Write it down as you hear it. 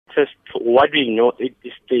latest, what we know at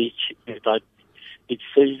this stage is that it's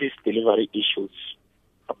service delivery issues.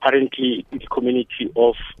 Apparently, the community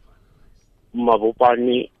of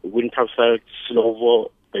Mabopane, Winterfeld, Slovo,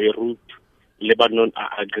 Beirut, Lebanon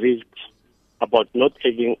are aggrieved about not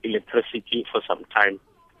having electricity for some time.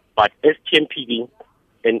 But as TMPD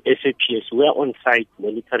and SAPS, we are on site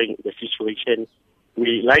monitoring the situation.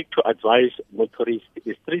 We like to advise motorists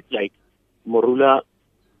the streets like Morula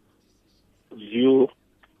View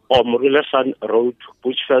or Morula Sun Road,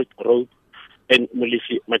 Bushveld Road, and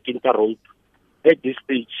Mulifi Matinta Road at this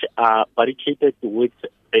stage are barricaded with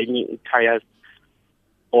any tires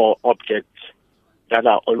or objects that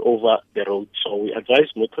are all over the road. So we advise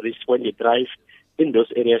motorists when they drive in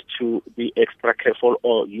those areas to be extra careful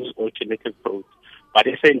or use alternative roads. But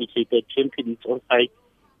as I indicated, TMPD is on site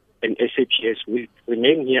and SAPS will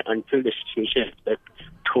remain here until the situation is back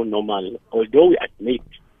to normal. Although we admit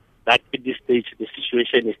that at this stage the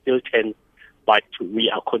situation is still tense, but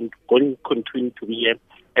we are going to continue to be here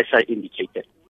as I indicated.